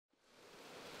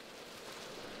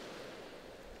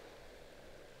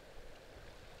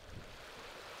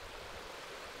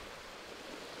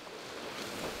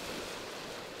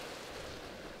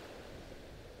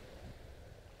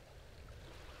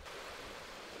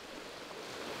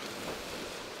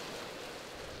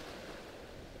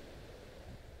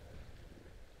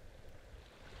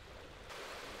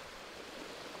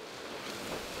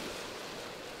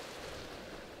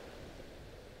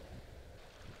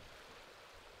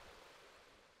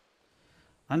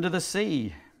Under the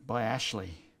Sea by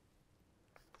Ashley.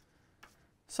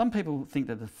 Some people think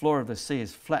that the floor of the sea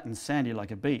is flat and sandy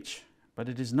like a beach, but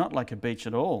it is not like a beach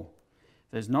at all.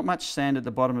 There's not much sand at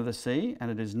the bottom of the sea, and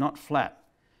it is not flat.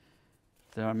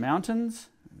 There are mountains,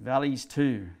 valleys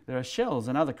too. There are shells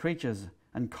and other creatures,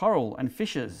 and coral and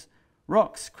fishes,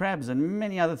 rocks, crabs, and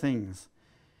many other things.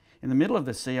 In the middle of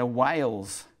the sea are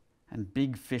whales and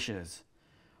big fishes.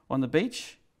 On the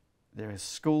beach, there are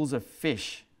schools of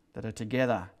fish that are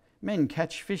together. Men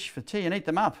catch fish for tea and eat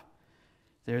them up.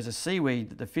 There is a seaweed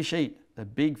that the fish eat. The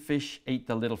big fish eat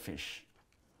the little fish.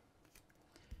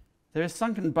 There are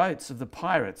sunken boats of the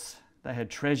pirates. They had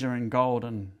treasure and gold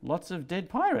and lots of dead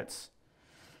pirates.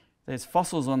 There's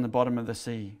fossils on the bottom of the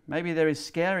sea. Maybe there is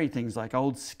scary things like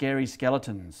old scary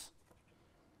skeletons.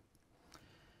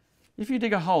 If you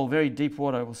dig a hole, very deep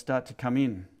water will start to come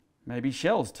in. Maybe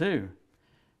shells too.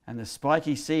 And the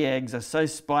spiky sea eggs are so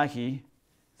spiky,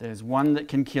 there's one that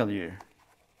can kill you.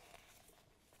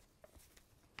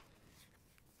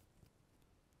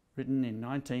 Written in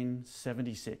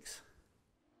 1976.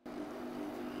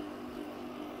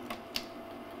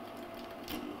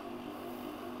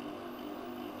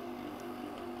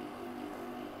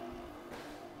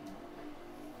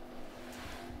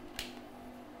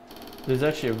 There's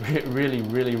actually a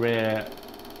really rare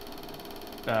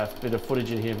bit of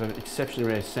footage in here of an exceptionally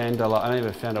rare sand dollar. I only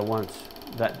ever found it once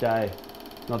that day,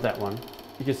 not that one.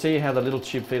 You can see how the little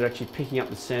tube feet are actually picking up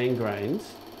the sand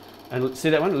grains. And see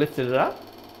that one, lifted it up?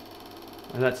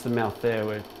 And that's the mouth there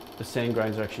where the sand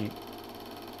grains are actually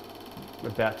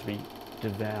about to be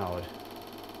devoured.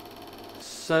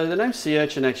 So the name sea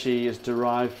urchin actually is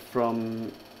derived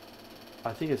from,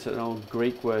 I think it's an old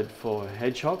Greek word for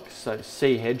hedgehog, so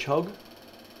sea hedgehog.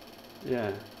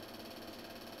 Yeah.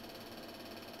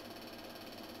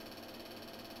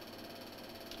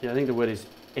 Yeah, I think the word is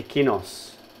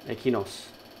echinos,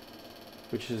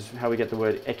 which is how we get the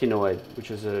word echinoid, which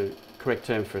is a correct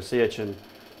term for a sea urchin,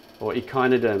 or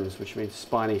echinoderms, which means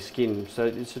spiny skin. So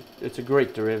it's a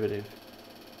Greek derivative.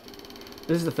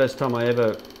 This is the first time I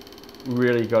ever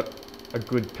really got a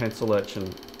good pencil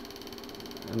urchin.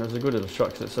 And it was a good little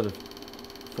shot because it sort of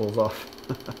falls off.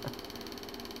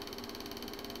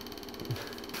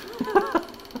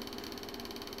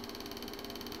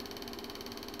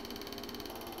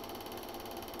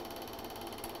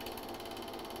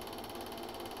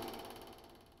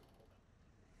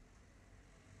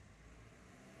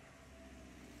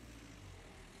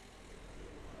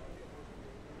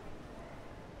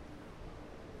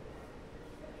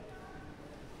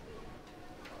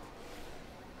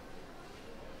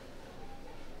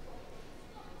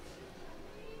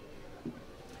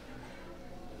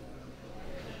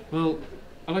 Well,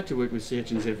 I like to work with sea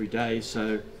urchins every day,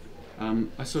 so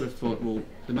I sort of thought, well,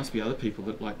 there must be other people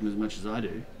that like them as much as I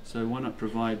do, so why not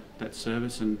provide that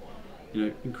service and, you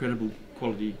know, incredible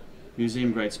quality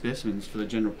museum-grade specimens for the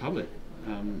general public.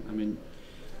 I mean,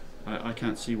 I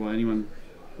can't see why anyone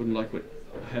wouldn't like what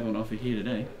I have on offer here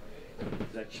today.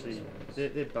 Actually,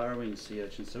 they're burrowing sea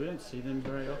urchins, so we don't see them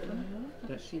very often.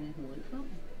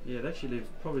 Yeah, they actually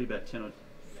live probably about 10 or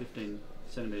 15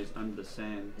 centimetres under the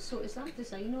sand. So is that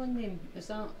design on them? Is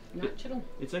that natural?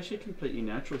 It's actually completely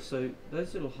natural. So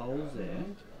those little holes there,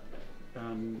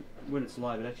 when it's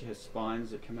live, it actually has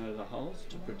spines that come out of the holes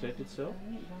to protect itself.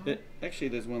 Actually,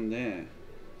 there's one there.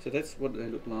 So that's what they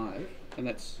look like, and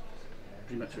that's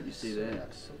pretty much what you see there.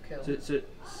 So it's a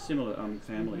similar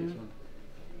family as well.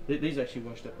 These actually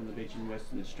washed up on the beach in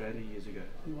Western Australia years ago.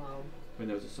 Wow. When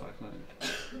there was a cyclone.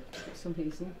 That's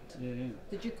amazing. Yeah.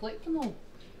 Did you collect them all?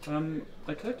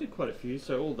 I collected quite a few,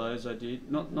 so all those I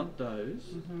did. Not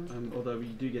those, although we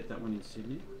do get that one in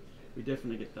Sydney. We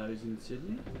definitely get those in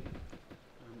Sydney.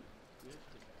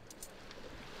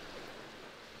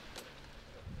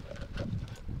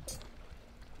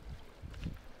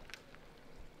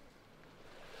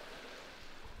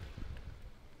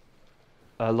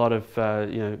 A lot of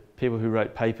people who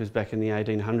wrote papers back in the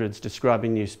 1800s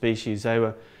describing new species, they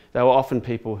were often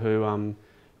people who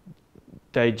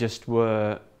they just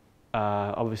were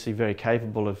obviously very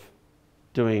capable of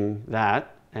doing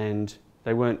that, and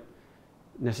they weren't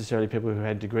necessarily people who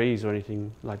had degrees or anything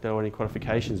like that or any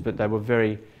qualifications, but they were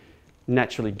very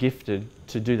naturally gifted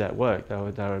to do that work. They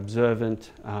were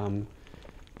observant,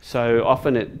 so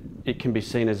often it can be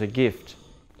seen as a gift.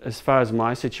 As far as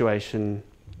my situation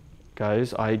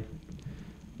goes, I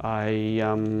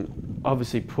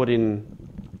obviously put in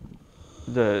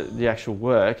the actual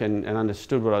work and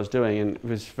understood what I was doing, and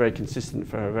was very consistent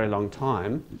for a very long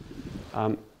time,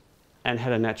 and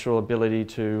had a natural ability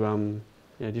to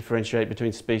differentiate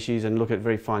between species and look at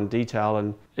very fine detail.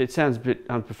 And it sounds a bit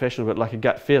unprofessional, but like a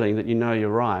gut feeling that you know you're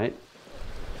right.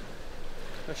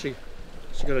 Actually,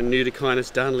 she's got a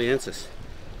Nudicynus darnleyensis.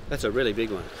 That's a really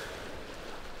big one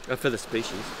for the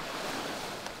species.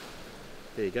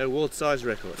 There you go, world size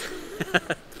record.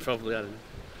 Probably, I don't know.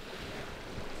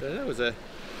 So that was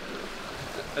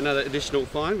another additional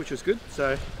find, which was good.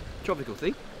 So, tropical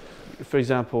thing. For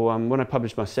example, when I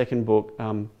published my second book,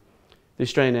 the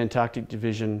Australian Antarctic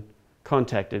Division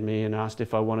contacted me and asked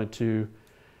if I wanted to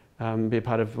be a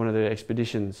part of one of their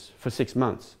expeditions for 6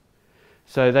 months.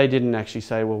 So they didn't actually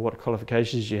say, well, what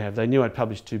qualifications do you have? They knew I'd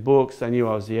published 2 books, they knew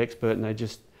I was the expert, and they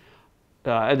just,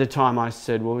 at the time I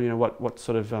said, well, what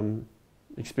sort of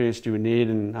experience do we need,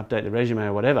 and update the resume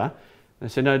or whatever. And they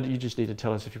said, no, you just need to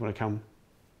tell us if you want to come.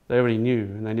 They already knew,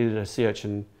 and they needed a sea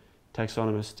urchin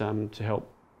taxonomist to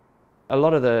help. A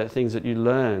lot of the things that you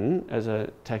learn as a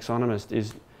taxonomist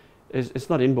is it's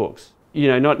not in books.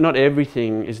 Not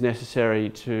everything is necessary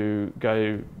to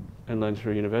go and learn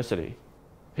through university.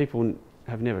 People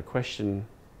have never questioned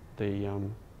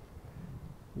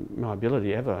my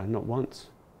ability ever, not once.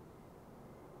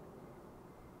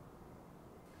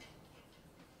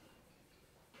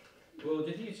 Well,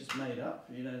 do you think it's just made up?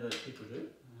 That people do?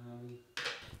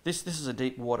 This is a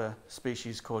deep water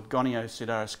species called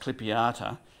Goniopsidaris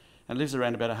clipiata, and lives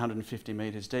around about 150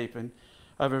 metres deep. And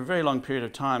over a very long period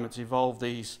of time, it's evolved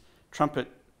these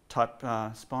trumpet-type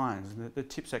spines. And the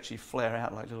tips actually flare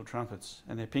out like little trumpets,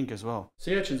 and they're pink as well.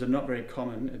 Sea urchins are not very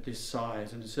common at this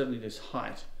size, and certainly this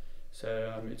height.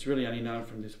 So it's really only known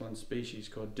from this one species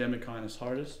called Dermacynus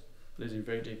horridus. It lives in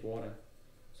very deep water.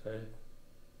 So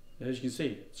as you can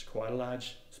see, it's quite a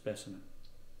large specimen.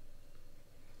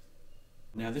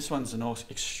 Now this one's an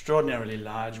extraordinarily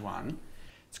large one.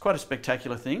 It's quite a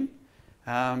spectacular thing.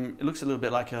 It looks a little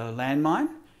bit like a landmine,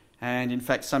 and in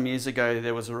fact some years ago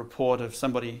there was a report of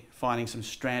somebody finding some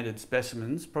stranded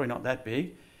specimens, probably not that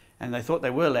big, and they thought they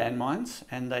were landmines,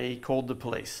 and they called the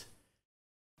police.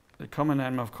 The common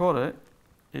name I've called it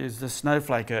is the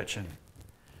snowflake urchin.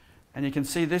 And you can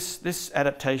see this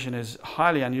adaptation is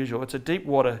highly unusual. It's a deep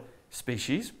water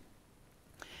species,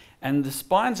 and the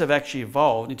spines have actually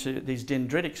evolved into these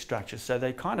dendritic structures, so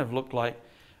they kind of look like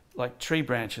tree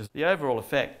branches. The overall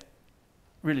effect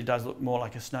really does look more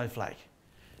like a snowflake.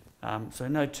 So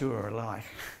no two are alike.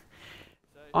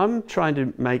 I'm trying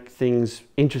to make things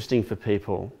interesting for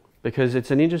people because it's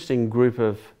an interesting group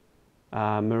of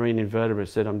marine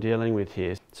invertebrates that I'm dealing with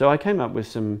here. So I came up with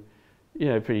some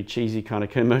pretty cheesy kind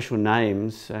of commercial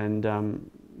names, and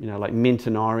like mint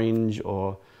and orange,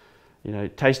 or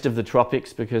taste of the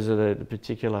tropics because of the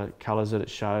particular colours that it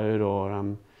showed,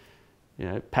 or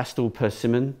pastel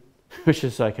persimmon, which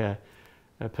is like a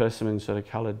persimmon sort of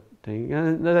coloured thing.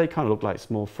 And they kind of look like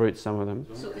small fruits, some of them.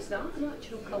 So is that the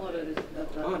natural colour of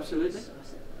the Oh, absolutely.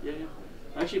 Yeah.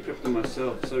 I actually prepped them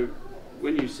myself. So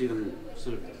when you see them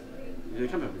they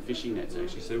come up in fishing nets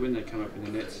actually. So when they come up in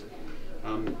the nets,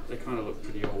 they kind of look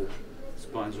pretty old.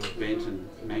 Spines are all bent and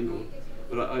mangled.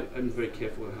 But I'm very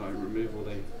careful with how I remove all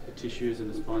the tissues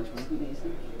and the spines from them.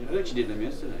 amazing? I actually did them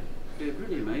yesterday. They're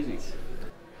really amazing.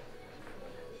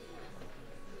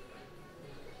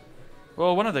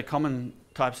 Well, one of the common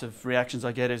types of reactions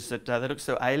I get is that they look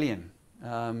so alien.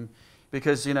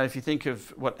 Because, if you think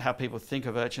of how people think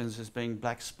of urchins as being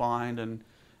black-spined and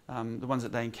the ones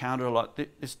that they encounter a lot,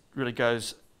 this really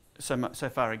goes so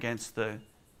far against the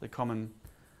common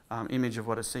image of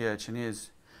what a sea urchin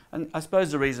is. And I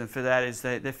suppose the reason for that is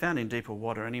they're found in deeper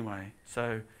water anyway.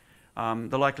 So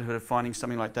the likelihood of finding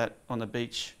something like that on the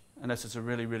beach, unless it's a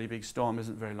really, really big storm,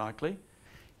 isn't very likely.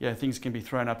 Yeah, things can be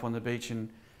thrown up on the beach and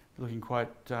looking quite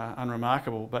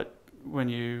unremarkable, but when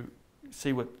you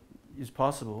see what is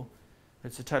possible,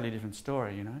 it's a totally different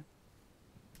story,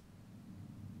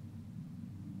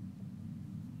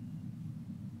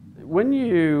 When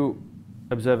you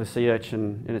observe a sea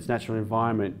urchin in its natural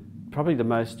environment, probably the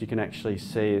most you can actually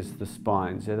see is the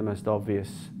spines. They're the most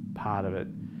obvious part of it.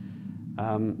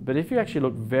 But if you actually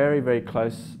look very, very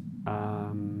close,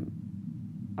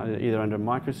 either under a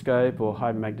microscope or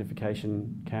high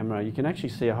magnification camera, you can actually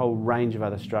see a whole range of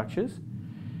other structures,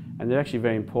 and they're actually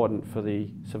very important for the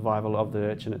survival of the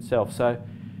urchin itself. So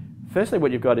firstly,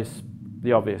 what you've got is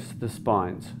the obvious, the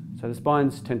spines. So the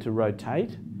spines tend to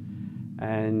rotate,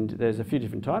 and there's a few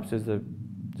different types. There's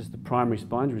just the primary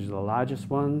spines, which are the largest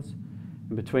ones,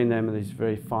 and between them are these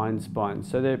very fine spines.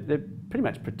 So they're pretty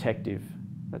much protective.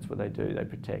 That's what they do, they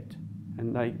protect.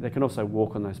 And they can also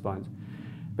walk on those spines.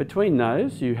 Between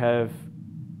those, you have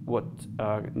what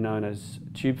are known as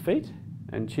tube feet,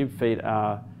 and tube feet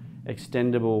are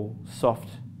extendable, soft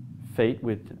feet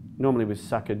normally with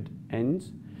suckered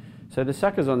ends. So the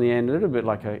sucker's on the end, a little bit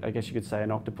like, I guess you could say,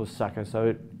 an octopus sucker.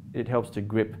 So it helps to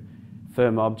grip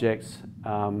firm objects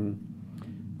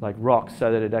like rocks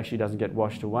so that it actually doesn't get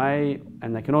washed away.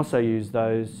 And they can also use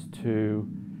those to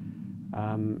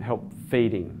help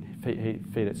feed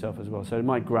itself as well. So it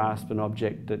might grasp an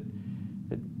object that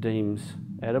it deems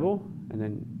edible and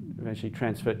then eventually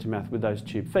transfer it to mouth with those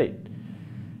tube feet.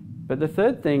 But the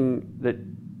third thing, that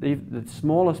the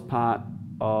smallest part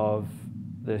of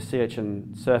the sea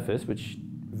urchin surface, which is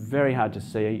very hard to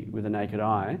see with the naked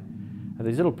eye, are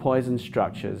these little poison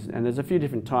structures, and there's a few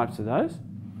different types of those,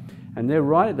 and they're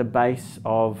right at the base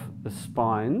of the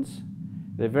spines.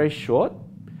 They're very short,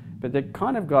 but they've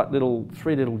kind of got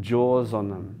three little jaws on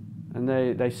them, and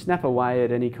they snap away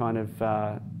at any kind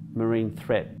of marine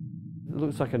threat. It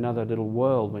looks like another little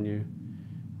world when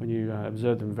you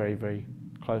observe them very, very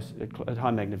close at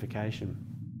high magnification.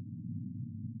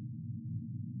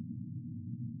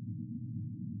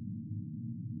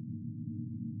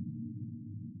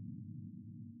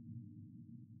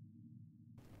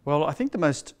 Well, I think it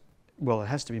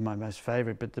has to be my most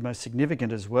favourite, but the most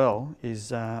significant as well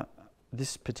is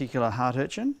this particular heart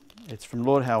urchin. It's from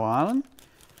Lord Howe Island,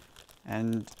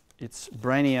 and it's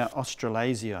Brainia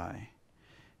australasiae.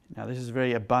 Now, this is a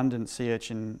very abundant sea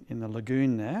urchin in the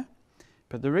lagoon there,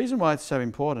 but the reason why it's so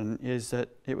important is that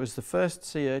it was the first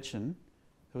sea urchin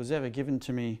that was ever given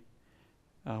to me,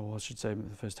 well, I should say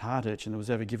the first heart urchin that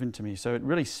was ever given to me. So it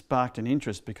really sparked an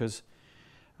interest because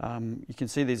you can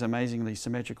see these amazingly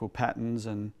symmetrical patterns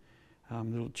and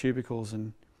little tubercles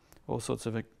and all sorts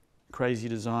of crazy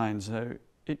designs. So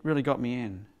it really got me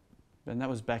in. And that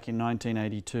was back in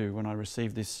 1982 when I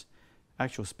received this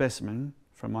actual specimen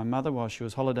from my mother while she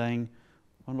was holidaying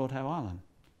on Lord Howe Island.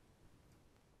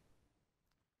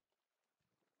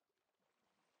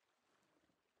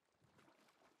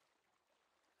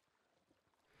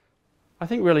 I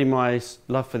think really my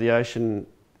love for the ocean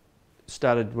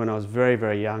started when I was very,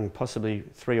 very young, possibly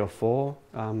 3 or 4.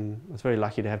 I was very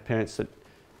lucky to have parents that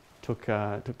took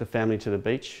the family to the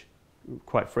beach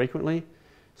quite frequently.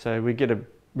 So we get a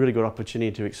really good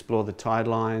opportunity to explore the tide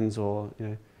lines or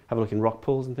have a look in rock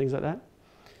pools and things like that.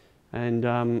 And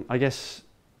I guess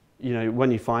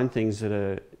when you find things that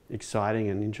are exciting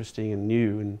and interesting and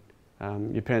new,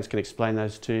 and your parents can explain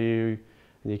those to you,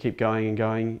 and you keep going and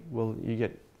going, well, you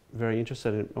get very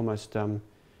interested in almost.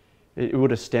 It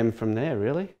would have stemmed from there,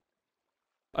 really.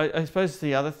 I suppose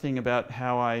the other thing about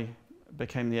how I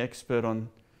became the expert on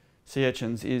sea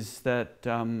urchins is that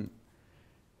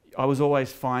I was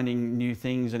always finding new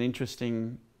things and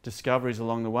interesting discoveries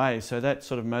along the way, so that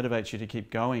sort of motivates you to keep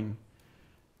going.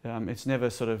 It's never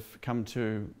sort of come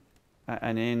to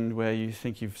an end where you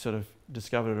think you've sort of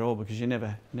discovered it all, because you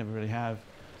never really have.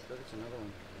 So that's another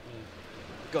one.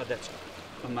 Yeah. God, that's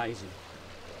amazing.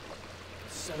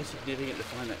 So significant to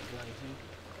find that bloody thing.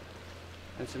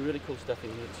 And some really cool stuff in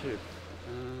here too.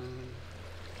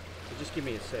 So just give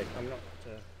me a sec. I'm not...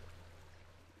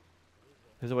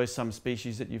 There's always some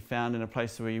species that you've found in a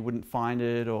place where you wouldn't find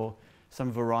it, or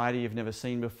some variety you've never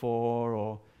seen before,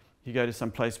 or you go to some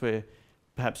place where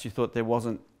perhaps you thought there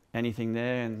wasn't anything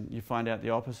there and you find out the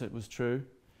opposite was true.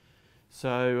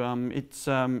 So it's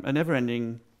a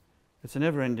never-ending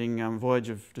voyage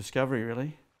of discovery,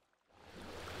 really.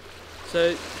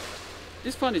 So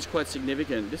this find is quite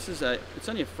significant. It's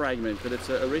only a fragment, but it's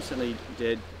a recently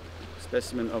dead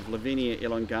specimen of Lavinia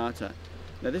elongata.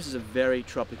 Now this is a very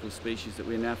tropical species that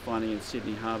we're now finding in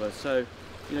Sydney Harbour. So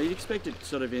you'd expect it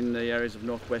sort of in the areas of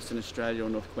northwestern Australia or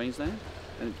North Queensland,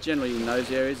 and generally in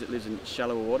those areas it lives in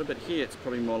shallower water, but here it's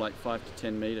probably more like 5 to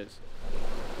 10 metres.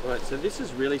 Right, so this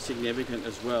is really significant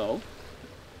as well.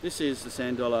 This is the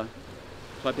sand dollar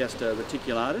Clypeaster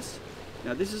reticulatus.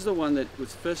 Now this is the one that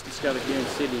was first discovered here in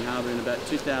Sydney Harbour in about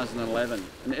 2011,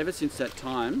 and ever since that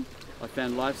time I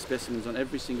found live specimens on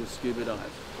every single scuba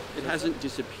dive. It hasn't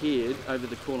disappeared over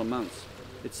the cooler months.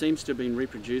 It seems to have been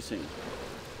reproducing.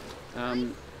 Prior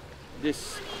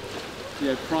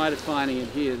to finding it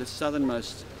here, the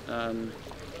southernmost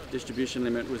distribution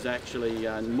limit was actually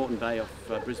Moreton Bay off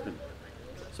Brisbane.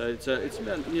 So it's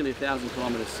about nearly 1,000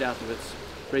 kilometres south of its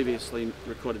previously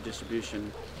recorded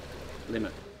distribution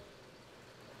limit.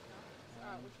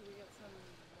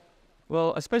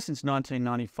 Well, I suppose since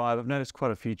 1995 I've noticed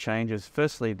quite a few changes.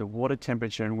 Firstly, the water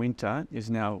temperature in winter is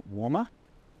now warmer.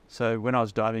 So when I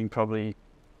was diving probably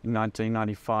in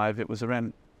 1995, it was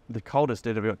around, the coldest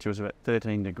it ever got to was about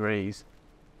 13 degrees.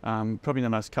 Probably in the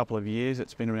last couple of years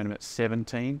it's been around about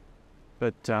 17.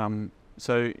 But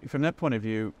so from that point of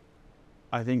view,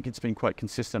 I think it's been quite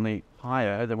consistently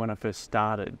higher than when I first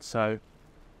started. So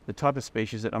the type of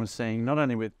species that I'm seeing, not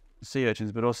only with sea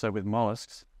urchins but also with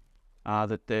molluscs, are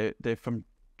that they're from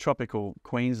tropical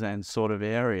Queensland sort of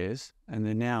areas, and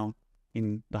they're now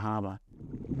in the harbour.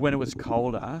 When it was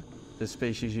colder, the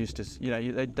species used to, you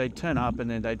know, they'd turn up and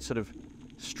then they'd sort of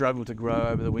struggle to grow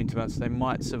over the winter months. They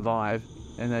might survive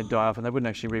and they'd die off, and they wouldn't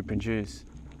actually reproduce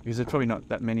because there's probably not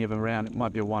that many of them around. It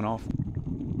might be a one-off,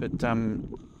 but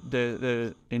there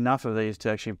are enough of these to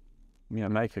actually, you know,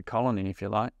 make a colony, if you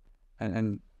like,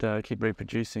 and keep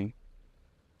reproducing.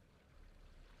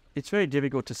 It's very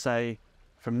difficult to say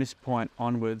from this point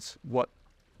onwards what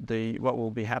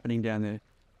will be happening down there.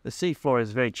 The sea floor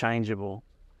is very changeable,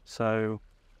 so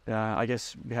I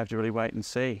guess we have to really wait and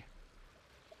see.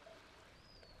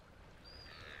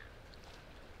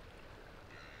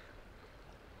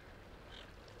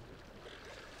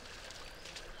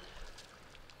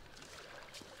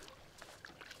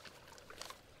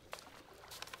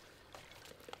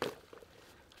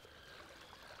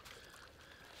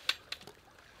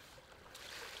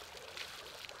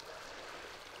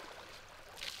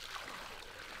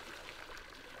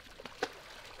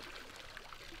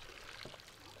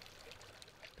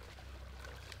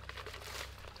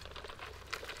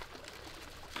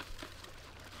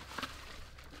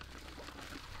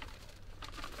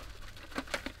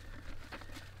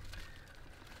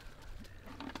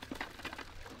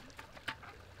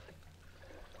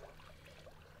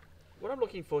 What I'm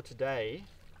looking for today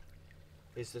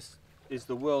is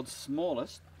the world's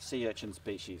smallest sea urchin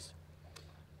species.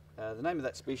 The name of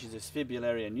that species is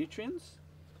Fibularia nutriens.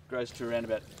 Grows to around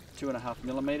about 2.5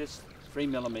 millimetres, 3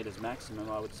 millimetres maximum,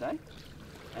 I would say.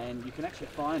 And you can actually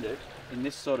find it in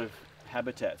this sort of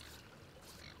habitat.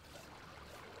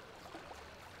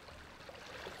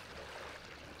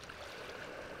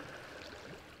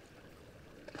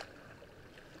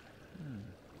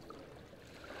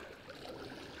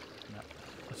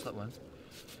 What's that one?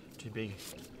 Too big.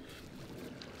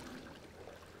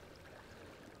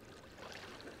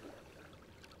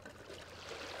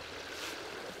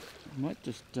 I might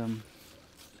just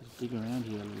dig around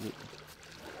here a little bit.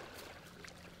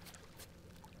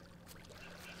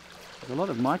 There's a lot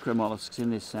of micro mollusks in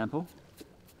this sample,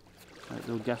 like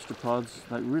little gastropods,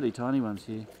 like really tiny ones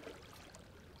here.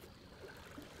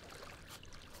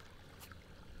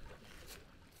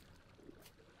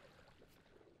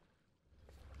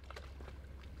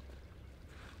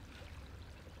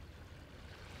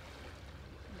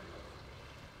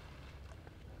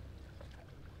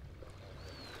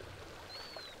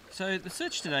 So the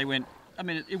search today went, I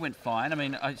mean, it went fine. I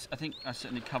mean, I think I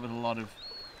certainly covered a lot of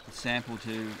the sample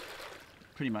to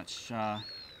pretty much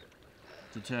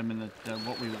determine that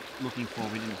what we were looking for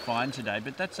we didn't find today,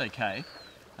 but that's okay.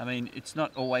 I mean, it's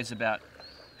not always about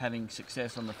having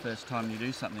success on the first time you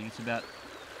do something. It's about,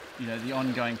 you know, the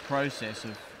ongoing process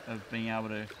of being able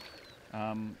to,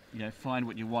 you know, find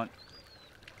what you want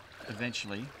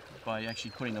eventually by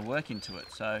actually putting the work into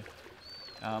it. So,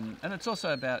 and it's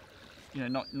also about, you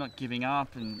know, not giving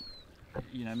up, and,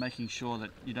 you know, making sure that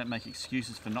you don't make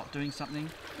excuses for not doing something.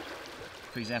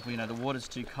 For example, you know, the water's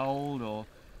too cold, or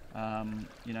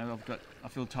you know, I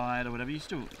feel tired or whatever. You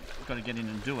still got to get in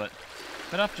and do it.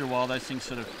 But after a while, those things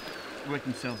sort of work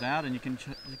themselves out, and you can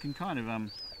kind of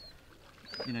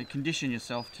you know, condition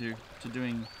yourself to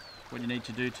doing what you need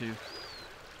to do to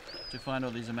find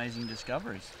all these amazing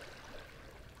discoveries.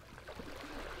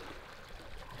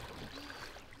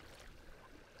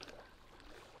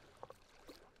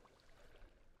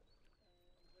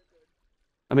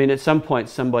 I mean, at some point,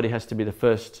 somebody has to be the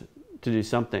first to do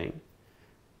something.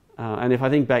 And if I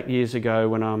think back years ago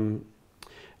when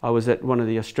I was at one of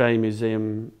the Australian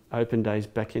Museum Open Days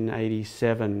back in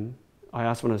 '87, I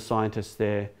asked one of the scientists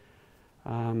there,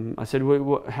 I said,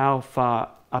 how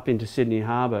far up into Sydney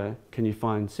Harbour can you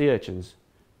find sea urchins,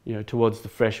 you know, towards the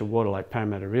fresher water like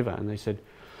Parramatta River? And they said,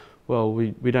 well,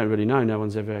 we don't really know. No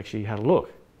one's ever actually had a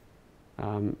look.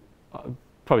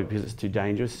 Probably because it's too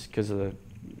dangerous, because of the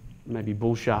maybe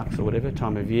bull sharks or whatever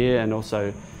time of year, and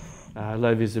also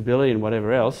low visibility and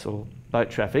whatever else, or boat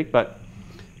traffic. But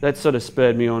that sort of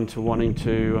spurred me on to wanting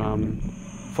to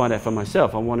find out for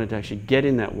myself. I wanted to actually get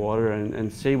in that water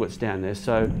and see what's down there.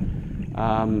 So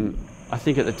I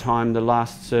think at the time the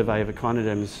last survey of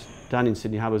echinoderms done in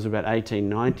Sydney Harbour was about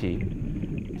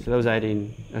 1890. So that was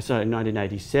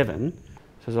 1987. So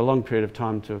there's a long period of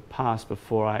time to have passed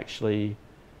before I actually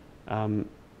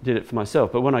did it for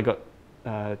myself. But when I got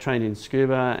trained in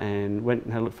scuba and went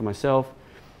and had a look for myself,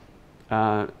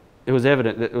 it was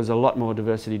evident that there was a lot more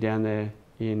diversity down there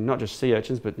in not just sea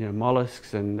urchins, but, you know,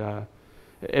 mollusks and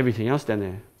everything else down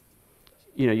there.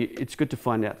 You know, it's good to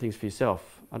find out things for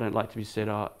yourself. I don't like to be said,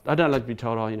 I don't like to be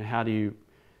told, oh, you know, how do you,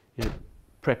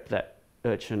 prep that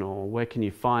urchin, or where can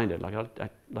you find it? Like I'd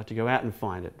like to go out and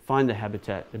find it, find the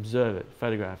habitat, observe it,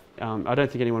 photograph. I don't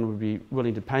think anyone would be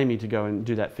willing to pay me to go and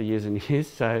do that for years and years,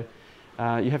 so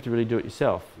you have to really do it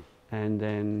yourself, and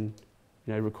then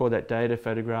record that data,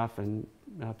 photograph, and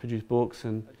produce books,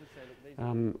 and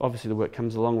obviously the work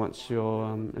comes along once you're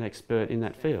an expert in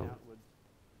that field.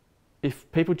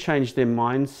 If people change their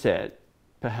mindset,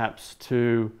 perhaps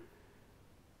to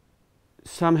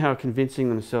somehow convincing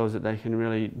themselves that they can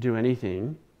really do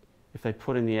anything, if they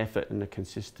put in the effort and are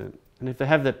consistent, and if they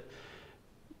have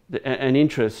an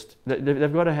interest,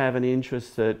 they've got to have an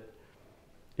interest that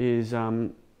is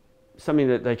something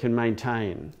that they can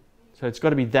maintain. So it's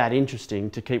got to be that interesting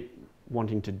to keep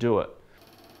wanting to do it.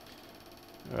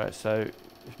 All right, so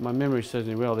if my memory serves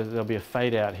me well, there'll be a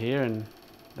fade out here, and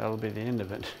that'll be the end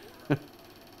of it.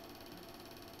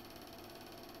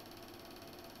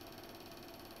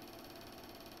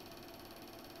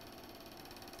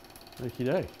 Okie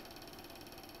doke.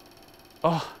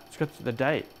 Oh, it's got the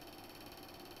date.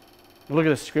 Look at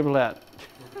the scribble out.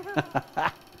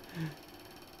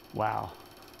 Wow,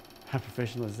 how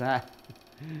professional is that?